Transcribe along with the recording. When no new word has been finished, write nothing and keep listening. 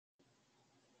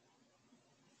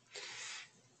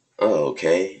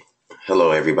Okay.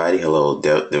 Hello, everybody. Hello,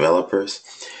 developers.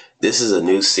 This is a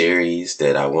new series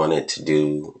that I wanted to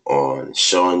do on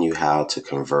showing you how to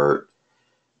convert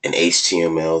an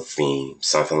HTML theme,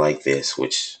 something like this,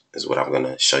 which is what I'm going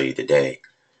to show you today,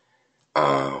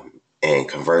 and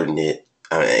converting it,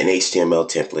 an HTML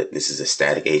template. This is a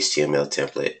static HTML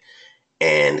template,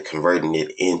 and converting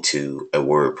it into a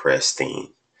WordPress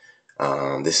theme.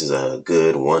 This is a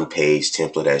good one-page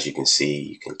template. As you can see,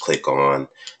 you can click on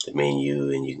the menu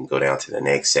and you can go down to the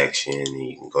next section, and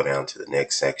you can go down to the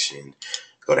next section,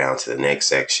 go down to the next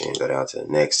section, go down to the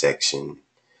next section,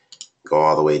 go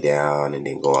all the way down, and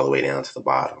then go all the way down to the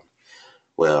bottom.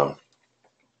 Well,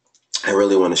 I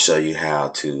really want to show you how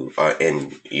to,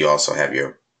 and you also have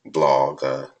your blog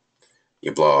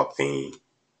theme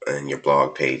and your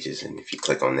blog pages. And if you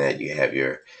click on that, you have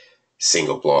your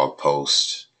single blog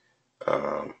post,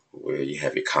 where you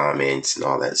have your comments and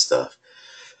all that stuff.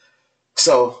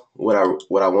 So what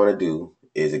I want to do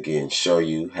is, again, show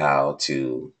you how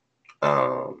to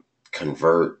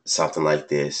convert something like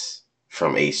this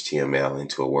from HTML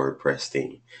into a WordPress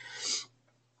theme.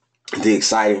 The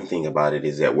exciting thing about it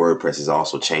is that WordPress is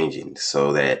also changing,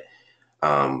 so that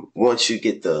once you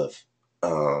get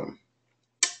um,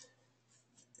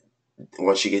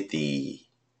 once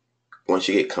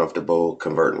you get comfortable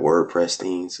converting WordPress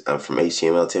themes from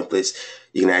HTML templates,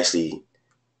 you can actually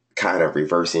kind of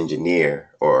reverse engineer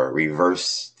or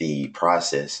reverse the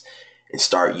process and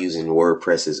start using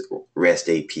WordPress's REST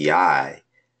API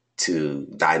to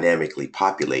dynamically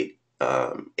populate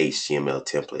HTML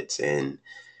templates. And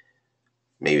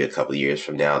maybe a couple of years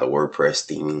from now, the WordPress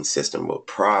theming system will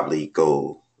probably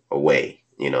go away,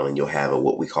 and you'll have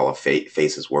what we call a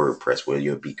Faces WordPress, where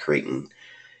you'll be creating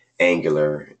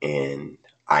Angular and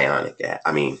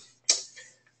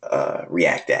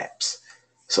React apps.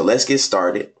 So let's get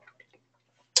started.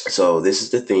 So this is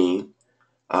the theme.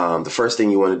 The first thing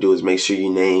you want to do is make sure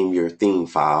you name your theme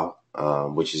file,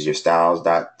 which is your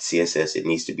styles.css. It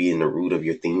needs to be in the root of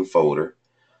your theme folder.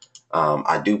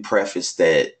 I do preface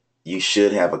that you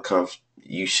should be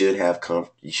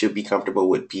comfortable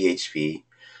with PHP,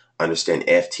 understand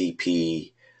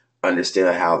FTP,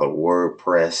 understand how the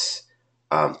WordPress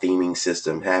theming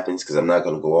system happens, because I'm not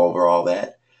going to go over all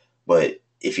that. But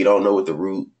if you don't know what the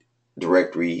root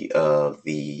directory of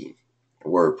your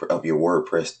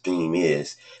WordPress theme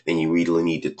is, then you really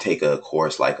need to take a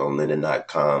course like on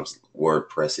Linden.com's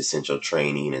WordPress Essential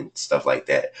Training and stuff like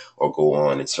that, or go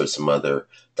on and search some other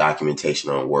documentation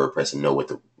on WordPress and know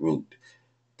what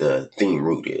the theme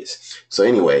root is. So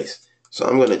anyways,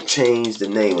 I'm going to change the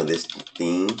name of this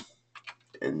theme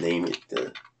and name it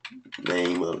the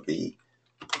name of the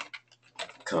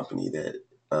company that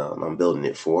I'm building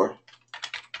it for.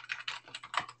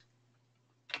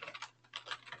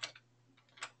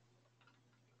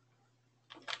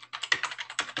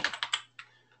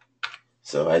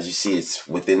 So as you see, it's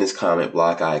within this comment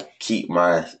block. I keep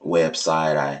my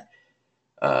website.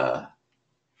 I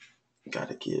got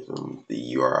to give them the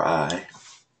URI.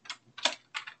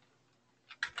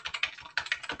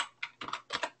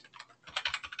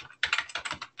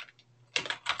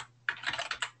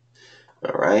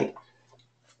 All right.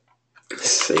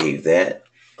 Save that.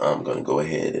 I'm going to go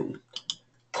ahead and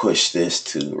push this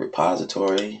to the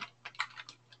repository.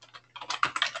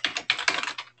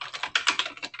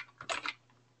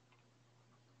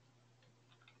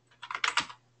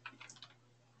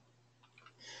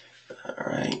 All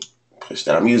right. Push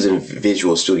that. I'm using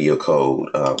Visual Studio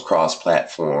Code,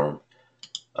 cross-platform.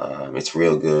 It's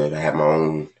real good. I have my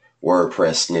own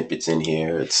WordPress snippets in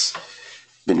here. It's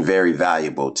been very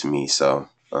valuable to me. So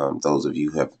those of you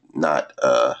who have not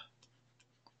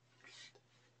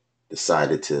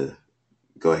decided to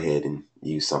go ahead and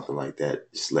use something like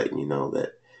that, just letting you know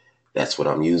that that's what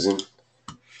I'm using.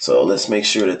 So let's make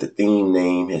sure that the theme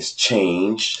name has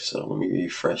changed. So let me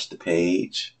refresh the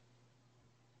page.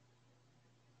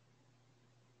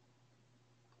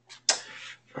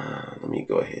 Let me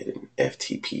go ahead and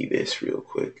FTP this real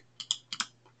quick.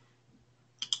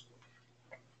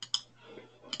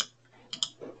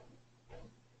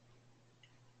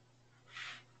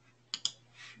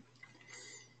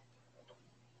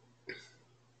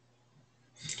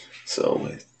 So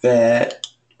with that,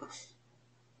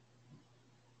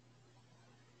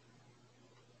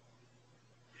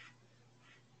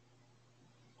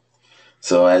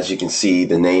 so as you can see,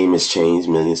 the name has changed,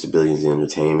 Millions to Billions of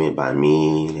Entertainment by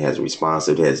me. It has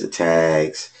responsive, it has the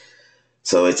tags.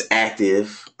 So it's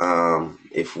active.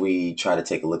 If we try to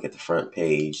take a look at the front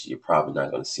page, you're probably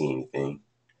not going to see anything.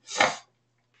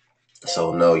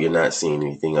 So no, you're not seeing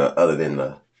anything other than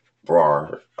the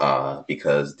bar,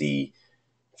 because the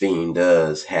theme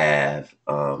does have,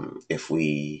 if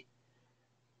we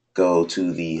go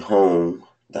to the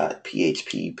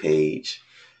home.php page,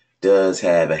 does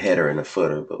have a header and a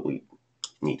footer, but we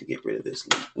need to get rid of this.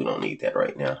 We don't need that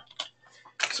right now.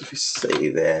 So if we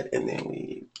save that and then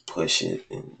we push it,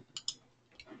 and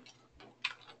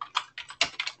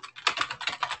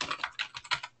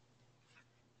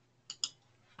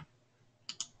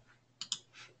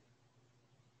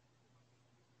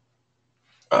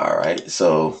all right,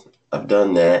 so I've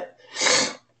done that.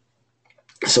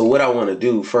 So what I want to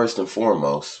do first and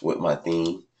foremost with my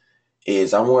theme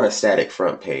is I want a static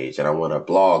front page and I want a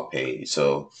blog page.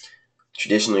 So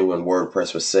traditionally when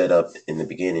WordPress was set up in the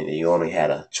beginning, you only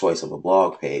had a choice of a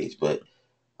blog page, but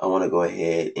I want to go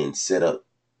ahead and set up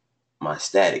my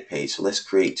static page. So let's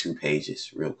create 2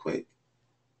 pages real quick.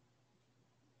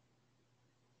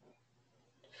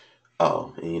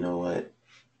 Oh, and you know what?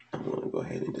 I'm going to go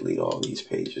ahead and delete all these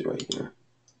pages right here.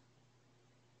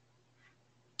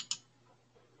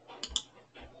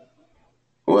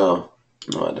 Well,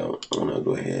 no, I don't. I want to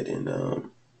go ahead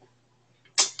and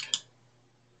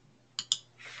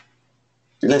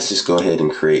let's just go ahead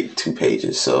and create 2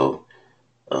 pages. So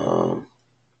I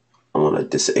want to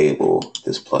disable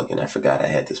this plugin. I forgot I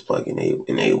had this plugin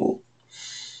enabled.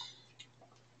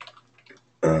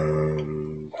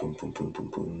 Boom, boom, boom, boom,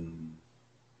 boom.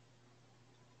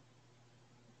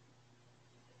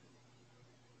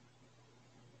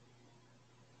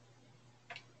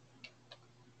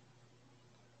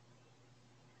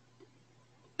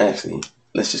 Actually,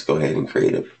 let's just go ahead and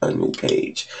create a new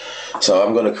page. So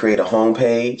I'm going to create a home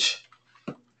page.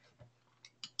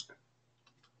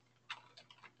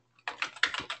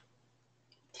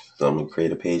 So I'm going to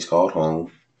create a page called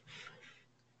home.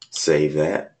 Save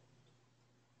that.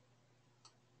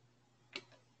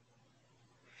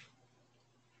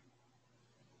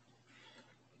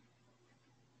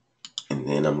 And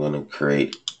then I'm going to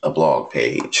create a blog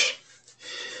page.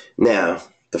 Now,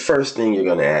 the first thing you're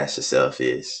going to ask yourself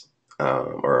is,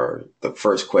 or the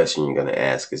first question you're going to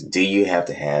ask is, do you have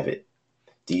to have it?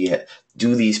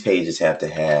 Do these pages have to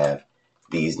have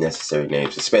these necessary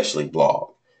names, especially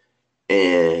blog?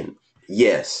 And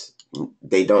yes,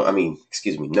 they don't. I mean,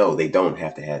 excuse me, no, they don't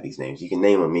have to have these names. You can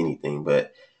name them anything,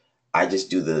 but I just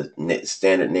do the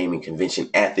standard naming convention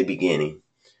at the beginning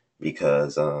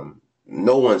because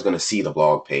no one's going to see the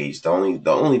blog page. The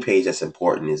only page that's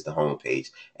important is the home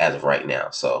page as of right now.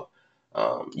 So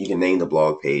you can name the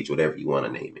blog page whatever you want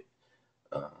to name it.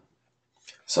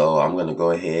 So I'm going to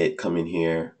go ahead, come in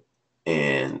here,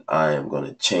 and I am going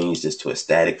to change this to a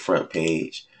static front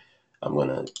page. I'm going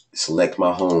to select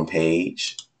my home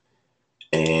page,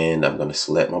 and I'm going to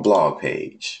select my blog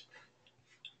page.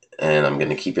 And I'm going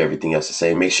to keep everything else the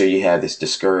same. Make sure you have this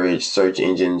discourage search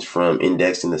engines from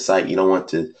indexing the site. You don't want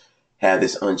to have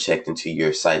this unchecked until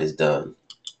your site is done.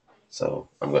 So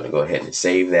I'm going to go ahead and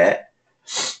save that.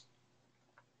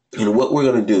 And what we're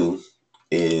going to do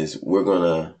is we're going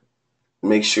to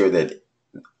make sure that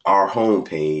our home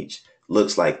page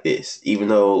looks like this. Even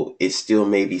though it still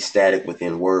may be static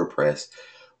within WordPress,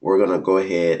 we're going to go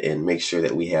ahead and make sure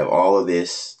that we have all of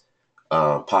this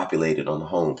populated on the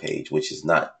home page, which is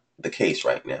not the case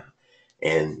right now.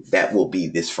 And that will be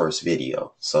this first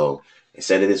video. So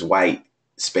instead of this white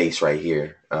space right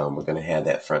here, we're going to have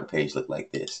that front page look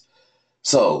like this.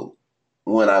 So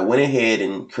when I went ahead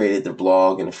and created the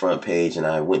blog and the front page, and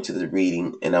I went to the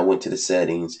reading and I went to the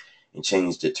settings and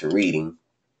changed it to reading,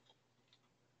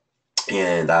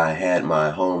 and I had my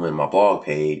home and my blog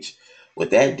page, what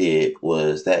that did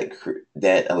was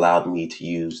that allowed me to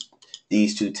use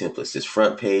these 2 templates, this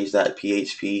front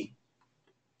page.php.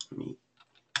 Let me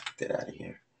get that out of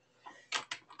here.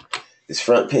 This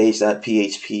front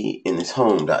page.php and this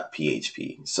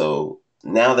home.php. So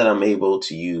now that I'm able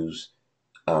to use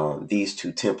these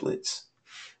 2 templates,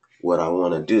 what I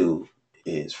want to do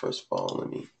is, first of all, let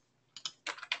me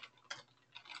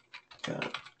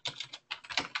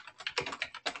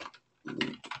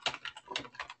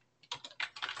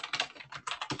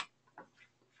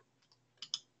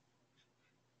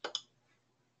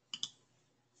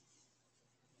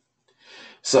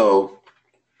so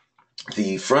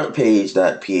the front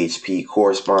page.php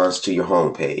corresponds to your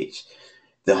home page.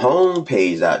 The home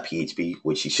page.php,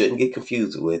 which you shouldn't get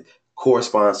confused with,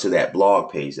 corresponds to that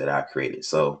blog page that I created.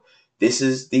 So this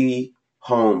is the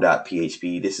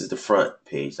home.php. This is the front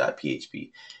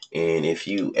page.php. And if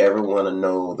you ever want to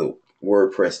know the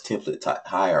WordPress template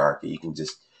hierarchy, you can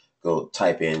just go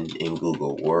type in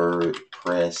Google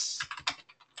WordPress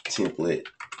template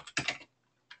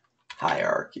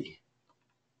hierarchy.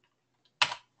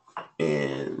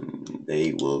 And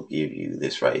they will give you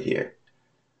this right here.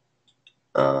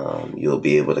 You'll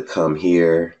be able to come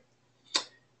here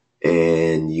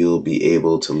and you'll be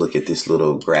able to look at this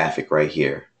little graphic right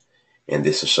here. And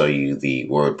this will show you the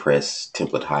WordPress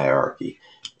template hierarchy.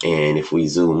 And if we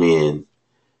zoom in,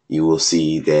 you will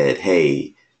see that,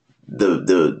 hey,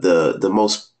 the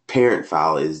most parent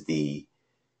file is the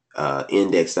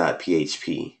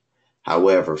index.php.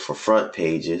 However, for front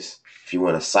pages, if you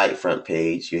want a site front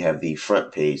page, you have the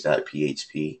front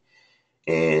page.php.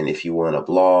 And if you want a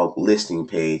blog listing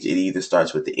page, it either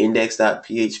starts with the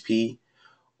index.php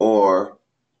or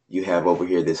you have over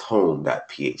here this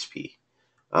home.php.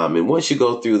 And once you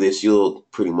go through this, you'll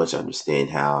pretty much understand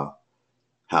how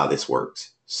this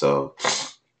works. So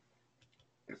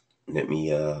let me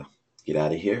get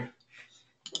out of here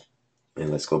and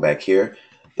let's go back here.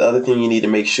 The other thing you need to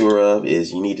make sure of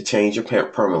is you need to change your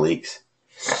permalinks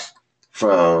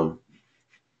from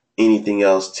anything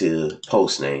else to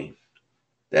post name.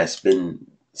 That's been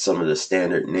some of the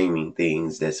standard naming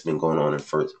things that's been going on in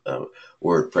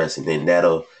WordPress, and then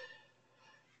that'll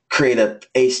create a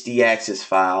HD access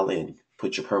file and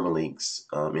put your permalinks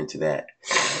into that.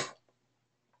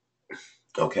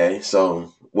 Okay,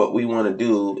 so what we want to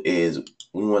do is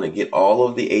we want to get all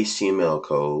of the HTML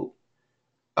code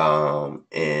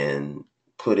and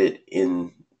put it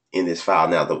in this file.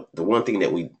 Now, the one thing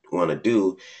that we want to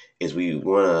do is we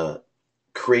want to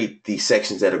create these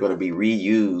sections that are going to be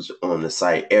reused on the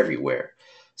site everywhere.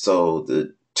 So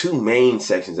the two main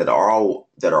sections that are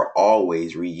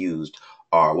always reused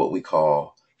are what we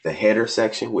call the header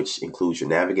section, which includes your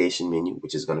navigation menu,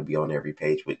 which is going to be on every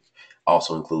page, which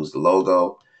also includes the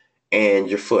logo, and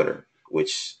your footer,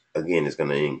 which again is going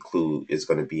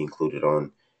to be included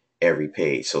on every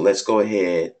page. So let's go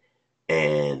ahead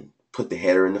and put the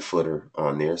header and the footer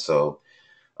on there. So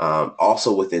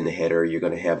also within the header, you're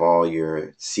going to have all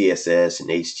your CSS and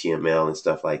HTML and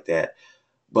stuff like that.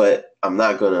 But I'm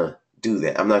not going to do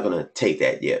that. I'm not going to take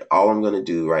that yet. All I'm going to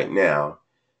do right now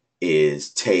is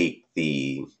take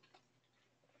the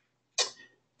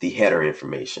header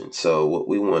information. So what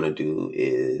we want to do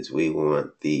is we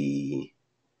want the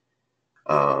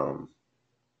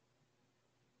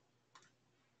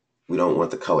we don't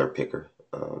want the color picker.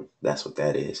 That's what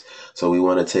that is. So we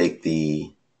want to take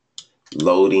the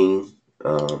loading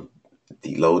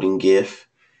GIF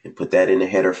and put that in the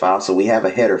header file. So we have a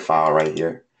header file right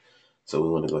here. So we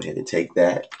want to go ahead and take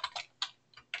that,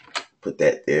 put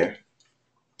that there.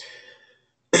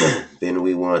 Then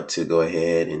we want to go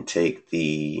ahead and take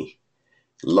the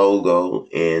logo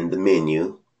and the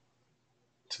menu.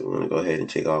 So we want to go ahead and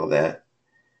take all that.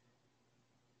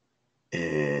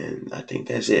 And I think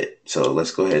that's it. So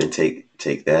let's go ahead and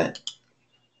take that.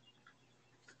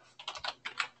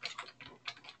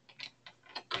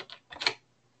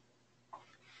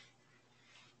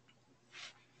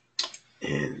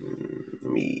 And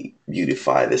let me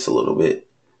beautify this a little bit.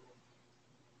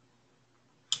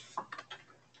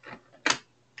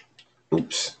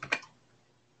 Oops.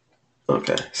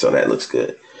 Okay, so that looks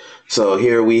good. So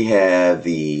here we have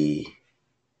the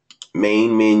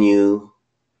main menu.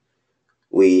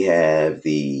 We have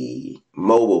the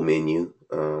mobile menu.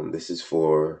 This is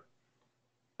for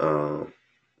the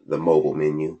mobile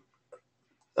menu.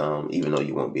 Even though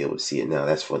you won't be able to see it now,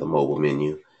 that's for the mobile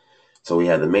menu. So we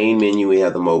have the main menu, we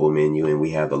have the mobile menu, and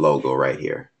we have the logo right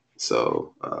here.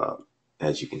 So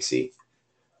as you can see.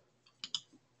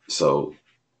 So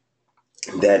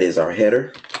that is our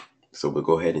header. So we'll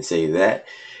go ahead and save that.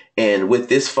 And with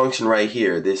this function right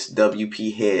here, this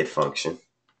WP head function,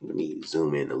 let me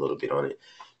zoom in a little bit on it.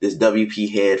 This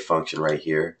WP head function right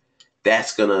here,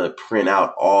 that's going to print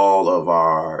out all of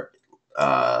our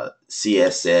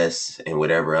CSS and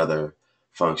whatever other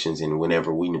functions. And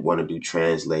whenever we want to do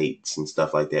translates and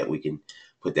stuff like that, we can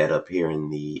put that up here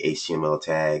in the HTML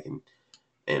tag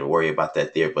and worry about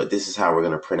that there. But this is how we're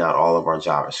going to print out all of our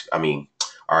JavaScript.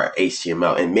 Our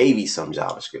HTML and maybe some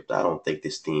JavaScript. I don't think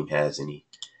this theme has any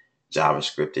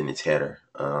JavaScript in its header.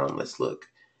 Let's look.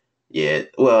 Yeah,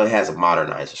 well, it has a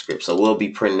modernizer script. So we'll be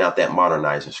printing out that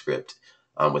modernizer script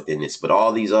within this. But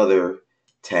all these other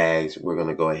tags, we're going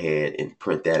to go ahead and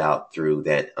print that out through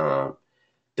that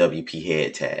WP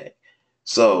head tag.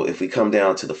 So if we come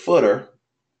down to the footer,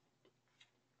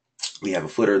 we have a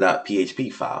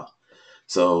footer.php file.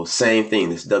 So same thing,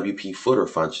 this WP footer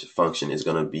function is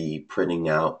going to be printing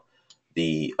out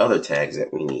the other tags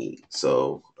that we need.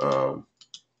 So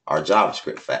our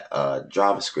JavaScript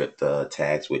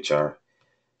tags, which are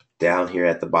down here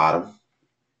at the bottom,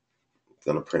 I'm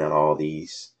going to print out all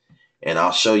these. And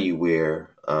I'll show you where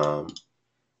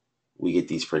we get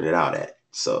these printed out at.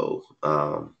 So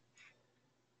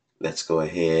let's go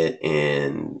ahead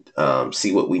and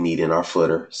see what we need in our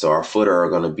footer. So our footer are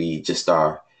going to be just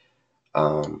our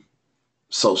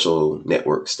social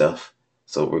network stuff.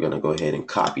 So we're going to go ahead and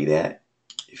copy that.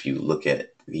 If you look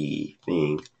at the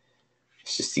thing,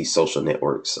 it's just these social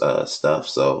networks stuff.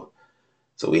 So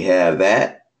we have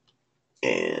that.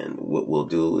 And what we'll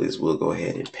do is we'll go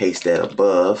ahead and paste that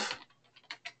above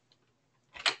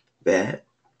that.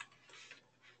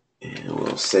 And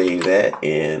we'll save that,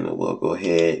 and we'll go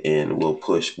ahead and we'll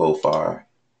push both our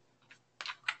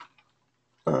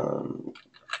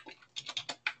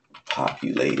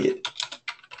populated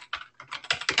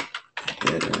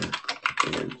header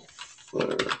and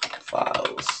footer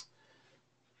files.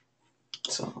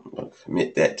 So I'm going to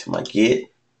commit that to my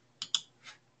Git,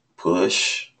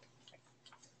 push.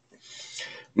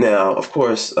 Now, of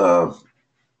course,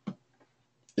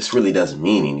 this really doesn't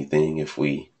mean anything if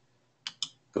we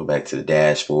go back to the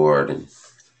dashboard and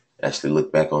actually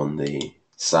look back on the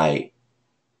site.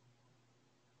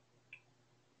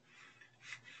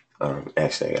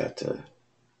 Actually, I got to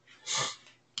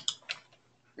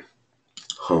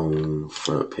home,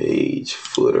 front page,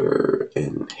 footer,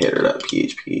 and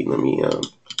header.php. Let me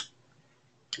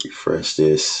refresh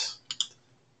this.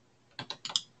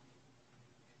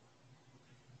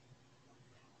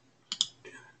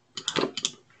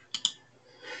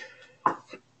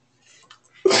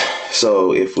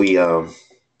 So if we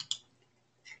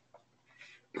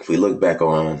look back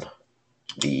on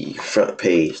the front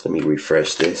page, let me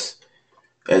refresh this.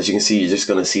 As you can see, you're just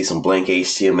going to see some blank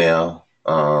HTML.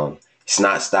 It's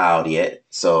not styled yet,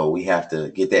 so we have to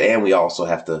get that, and we also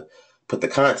have to put the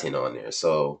content on there.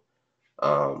 So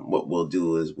what we'll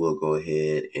do is we'll go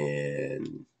ahead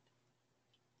and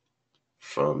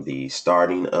from the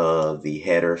starting of the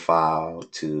header file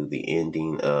to the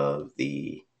ending of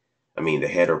the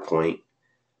header point.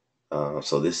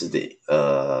 So this is the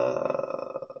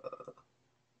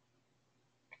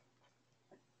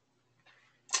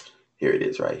here it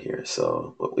is right here.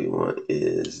 So what we want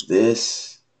is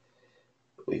this.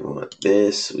 We want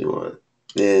this. We want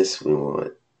this. We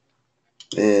want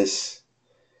this.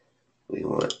 We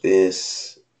want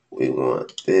this. We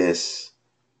want this.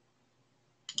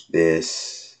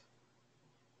 This.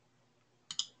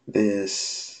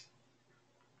 This.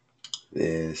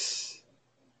 This.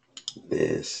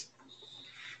 This.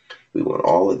 We want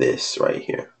all of this right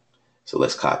here. So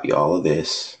let's copy all of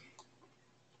this.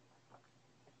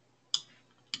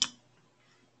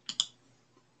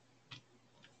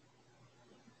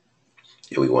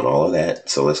 Yeah, we want all of that.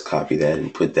 So let's copy that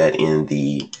and put that in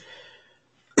the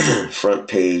front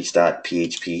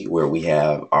page.php where we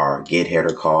have our get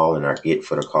header call and our get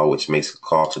footer call, which makes a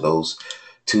call to those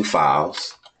two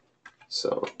files.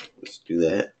 So let's do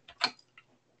that.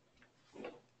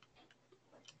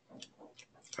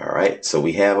 All right, so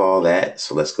we have all that.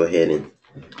 So let's go ahead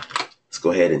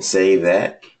and save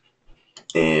that.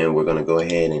 And we're gonna go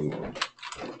ahead and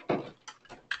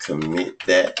commit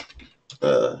that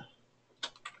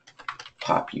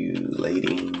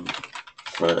populating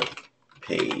front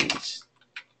page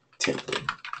template.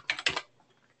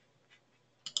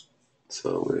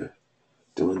 So we're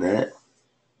doing that.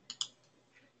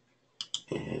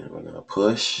 And we're gonna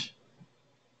push.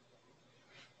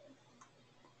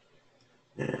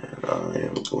 And I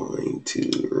am going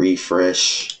to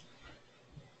refresh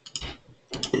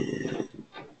and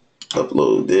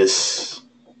upload this.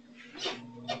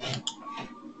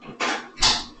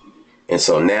 And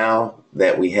so now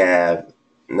that we have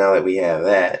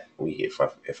that,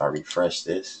 if I refresh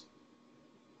this,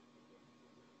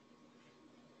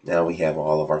 now we have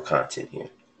all of our content here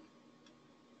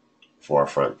for our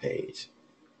front page.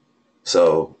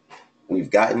 So we've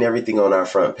gotten everything on our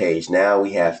front page. Now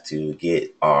we have to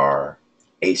get our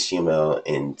HTML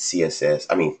and CSS,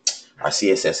 our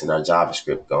CSS and our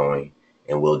JavaScript going,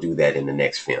 and we'll do that in the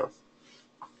next film.